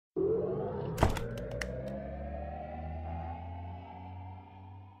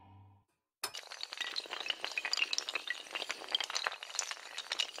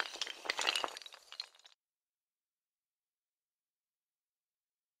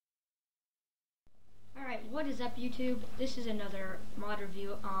What is up, YouTube? This is another mod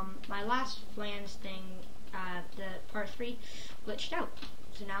review. My last Flan's thing, the part 3, glitched out.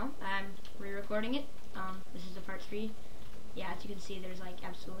 So now I'm re-recording it. This is the part 3. Yeah, as you can see, there's like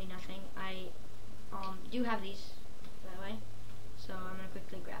absolutely nothing. I do have these, by the way. So I'm gonna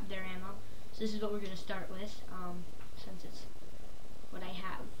quickly grab their ammo. So this is what we're gonna start with, since it's what I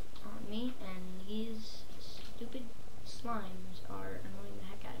have on me. And these stupid slimes are annoying the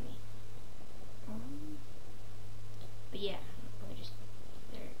heck out of me. But yeah, let me just,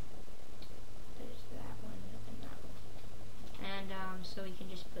 there's that one and that one. And so we can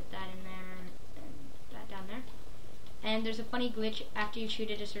just put that in there and that down there. And there's a funny glitch, after you shoot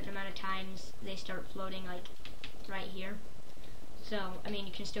it a certain amount of times, they start floating like right here. So, I mean,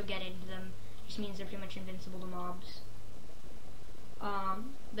 you can still get into them, it just means they're pretty much invincible to mobs.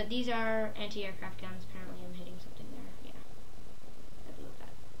 But these are anti-aircraft guns. Apparently I'm hitting something there, yeah. I blew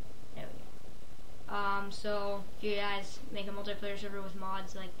that. There we go. So if you guys make a multiplayer server with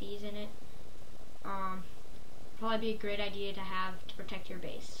mods like these in it, probably be a great idea to have to protect your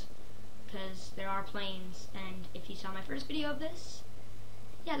base, because there are planes, and if you saw my first video of this,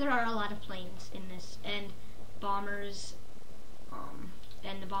 yeah, there are a lot of planes in this, and bombers,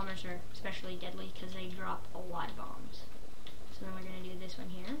 and the bombers are especially deadly because they drop a lot of bombs. So then we're going to do this one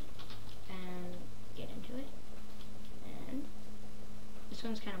here, and get into it, and this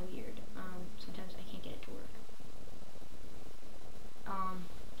one's kind of weird. Sometimes I can't get it to work.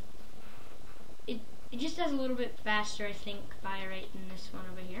 It just does a little bit faster, I think, fire rate than this one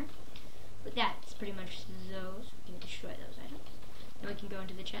over here. But that's pretty much those. We can destroy those items. Then we can go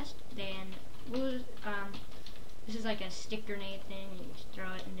into the chest. Then we'll, this is like a stick grenade thing. You just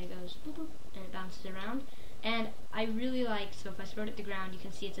throw it and it goes boop boop, and it bounces around. And I really like, so if I throw it at the ground, you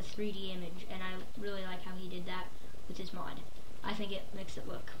can see it's a 3D image, and I really like how he did that with his mod. I think it makes it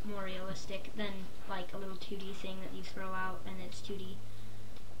look more realistic than like a little 2D thing that you throw out and it's 2D.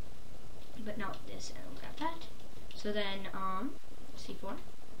 But not this, and I'll grab that. So then, C4,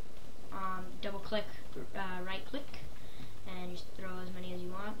 double click, right click, and just throw as many as you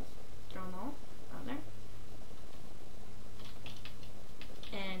want. Throw them all out there.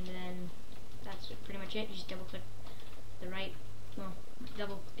 And then that's pretty much it. You just double click the right, well,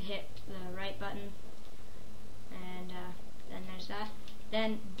 double hit the right button, and then there's that.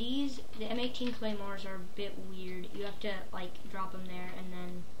 Then these, the M18 claymores are a bit weird. You have to like drop them there, and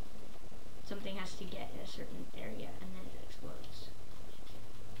then something has to get in a certain area, and then it explodes.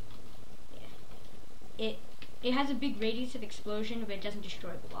 Yeah. It has a big radius of explosion, but it doesn't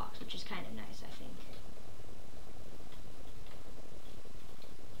destroy blocks, which is kind of nice, I think.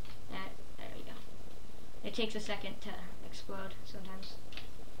 There we go. It takes a second to explode sometimes.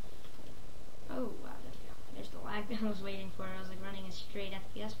 Oh wow, there we go. There's the lag I was waiting for. I was like running a straight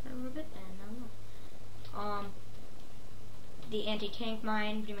FPS for a little bit, and no. The anti-tank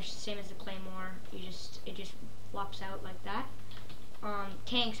mine, pretty much the same as the claymore. It just flops out like that.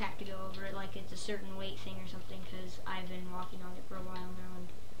 Tanks have to go over it like it's a certain weight thing or something, because I've been walking on it for a while now, and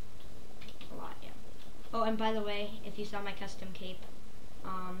a lot, yeah. Oh, and by the way, if you saw my custom cape,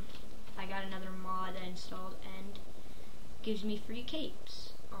 I got another mod that I installed and gives me free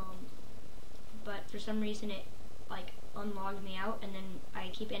capes. But for some reason it like unlogged me out, and then I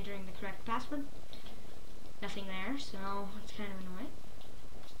keep entering the correct password. Nothing there, so it's kind of annoying.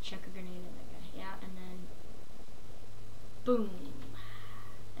 Chuck a grenade in that guy, yeah, and then boom,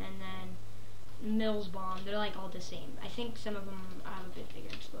 and then Mills bomb. They're like all the same. I think some of them have a bit bigger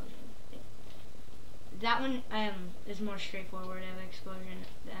explosion. That one is more straightforward of explosion.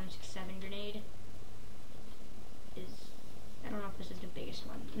 The M67 grenade is, I don't know if this is the biggest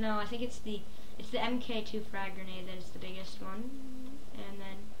one. No, I think it's the MK2 frag grenade that is the biggest one. And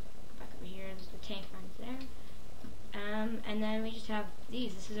then go back over here. There's the tank mines there. And then we just have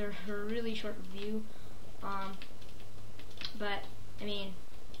these. This is a really short review. But I mean,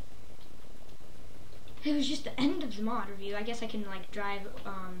 it was just the end of the mod review. I guess I can like drive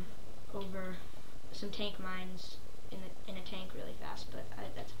over some tank mines in a tank really fast, but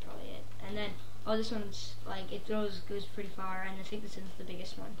that's probably it. And then, oh, this one's like, it goes pretty far, and I think this is the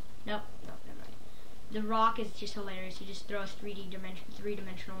biggest one. Nope, never mind. The rock is just hilarious. You just throw a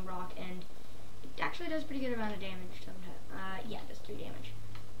three-dimensional rock, and it actually does pretty good amount of damage sometimes. Yeah, it does 3 damage.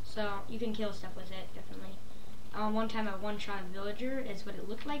 So you can kill stuff with it, definitely. One time I one-shot a villager, is what it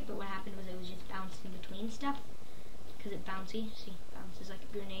looked like, but what happened was it was just bouncing between stuff, because it's bouncy. See, bounces like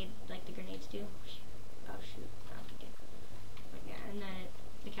a grenade, like the grenades do. Oh shoot, yeah, and then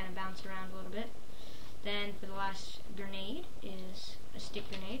they kind of bounce around a little bit. Then for the last grenade is a stick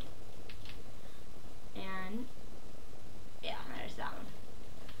grenade, and yeah, there's that one.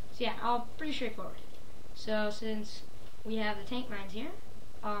 So yeah, all pretty straightforward. So since we have the tank mines here,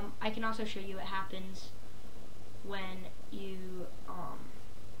 I can also show you what happens when you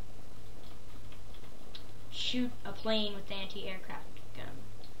shoot a plane with the anti-aircraft gun.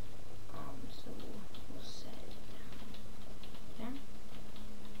 So we'll set it down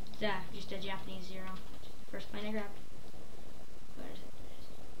there. Just a Japanese zero. First plane I grabbed. Where is it?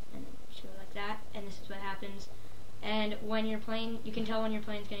 And shoot it like that. And this is what happens. And when your plane, you can tell when your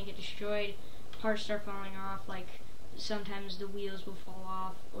plane's going to get destroyed. Parts start falling off. Like sometimes the wheels will fall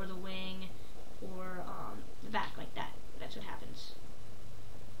off, or the wing, or the back, like that. That's what happens.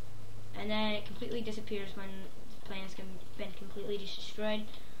 And then it completely disappears when the plane has been completely destroyed.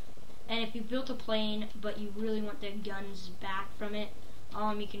 And if you built a plane but you really want the guns back from it,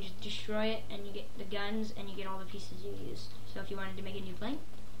 you can just destroy it and you get the guns and you get all the pieces you used. So if you wanted to make a new plane,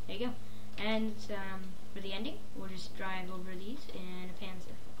 there you go. And for the ending, we'll just drive over these in a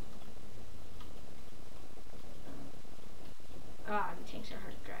Panzer. The tanks are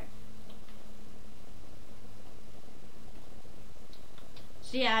hard to drive.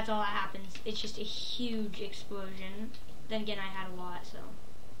 So yeah, that's all that happens. It's just a huge explosion. Then again, I had a lot, so.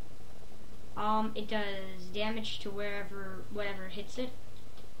 It does damage to whatever hits it.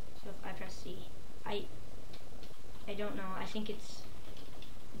 So if I press C, I don't know. I think it's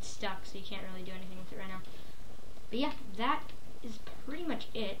stuck, so you can't really do anything with it right now. But yeah, that is pretty much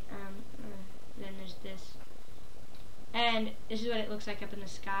it. Then there's this, and this is what it looks like up in the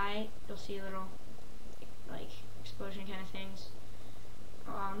sky. You'll see little like explosion kind of things.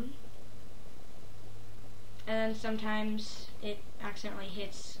 And then sometimes it accidentally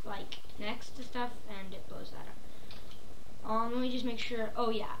hits like next to stuff and it blows that up. Let me just make sure.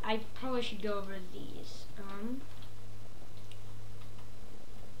 Oh yeah, I probably should go over these.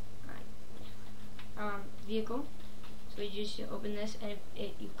 Vehicle. So you just open this and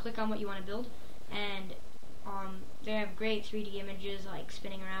you click on what you want to build, and they have great 3D images like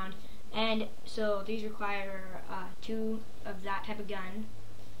spinning around. And so these require 2 of that type of gun.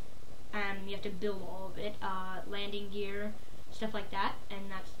 You have to build all of it, landing gear, stuff like that,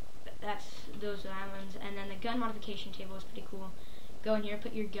 and that's those ones. And then the gun modification table is pretty cool. Go in here,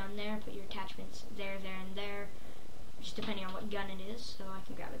 put your gun there, put your attachments there, and there, just depending on what gun it is. So I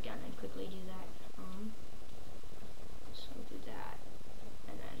can grab a gun and quickly do that. So we'll do that,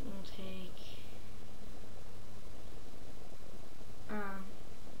 and then we'll take.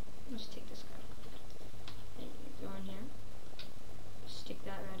 Let's take this gun. And you go in here, stick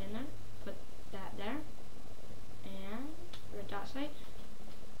that right in there, put that there, and red dot sight.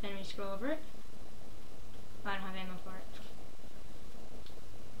 Then we scroll over it. I don't have ammo for it.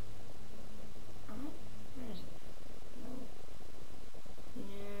 Where is it? No.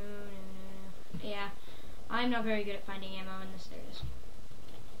 Yeah, I'm not very good at finding ammo in this. There it is.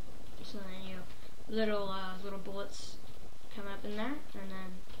 So then you little bullets come up in there, and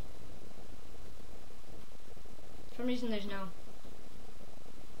then for some reason there's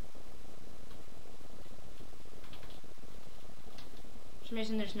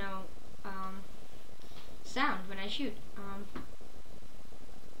no sound when I shoot.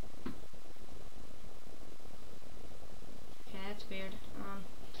 Okay, that's weird.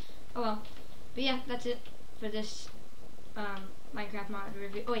 Oh well. But yeah, that's it for this Minecraft mod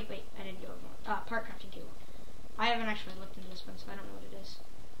review. Oh wait, I didn't go over part crafting table. I haven't actually looked into this one, so I don't know what it is.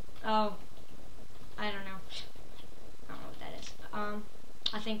 Oh, I don't know. I don't know what that is.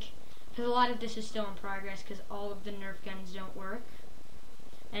 I think because a lot of this is still in progress because all of the Nerf guns don't work,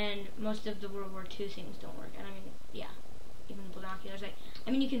 and most of the World War II things don't work. And I mean, yeah, even the binoculars. Like,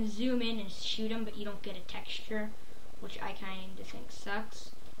 I mean, you can zoom in and shoot them, but you don't get a texture, which I kind of think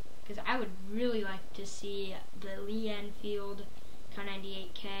sucks. Because I would really like to see the Lee Enfield Kar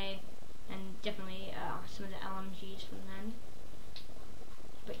 98K, and definitely some of the LMGs from then.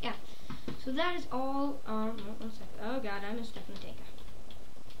 But yeah, so that is all. One second. Oh god, I'm stuck in the tank.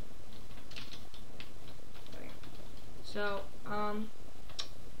 Okay. So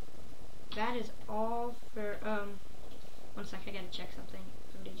that is all for. One sec, I gotta check something.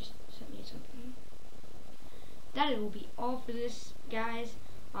 Somebody just sent me something. That will be all for this, guys.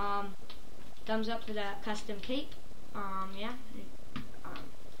 Thumbs up for that custom cape. Yeah.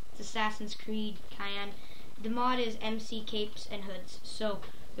 It's Assassin's Creed Cayenne. The mod is MC Capes and Hoods. So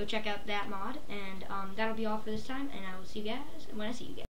go check out that mod, and that'll be all for this time. And I will see you guys when I see you guys.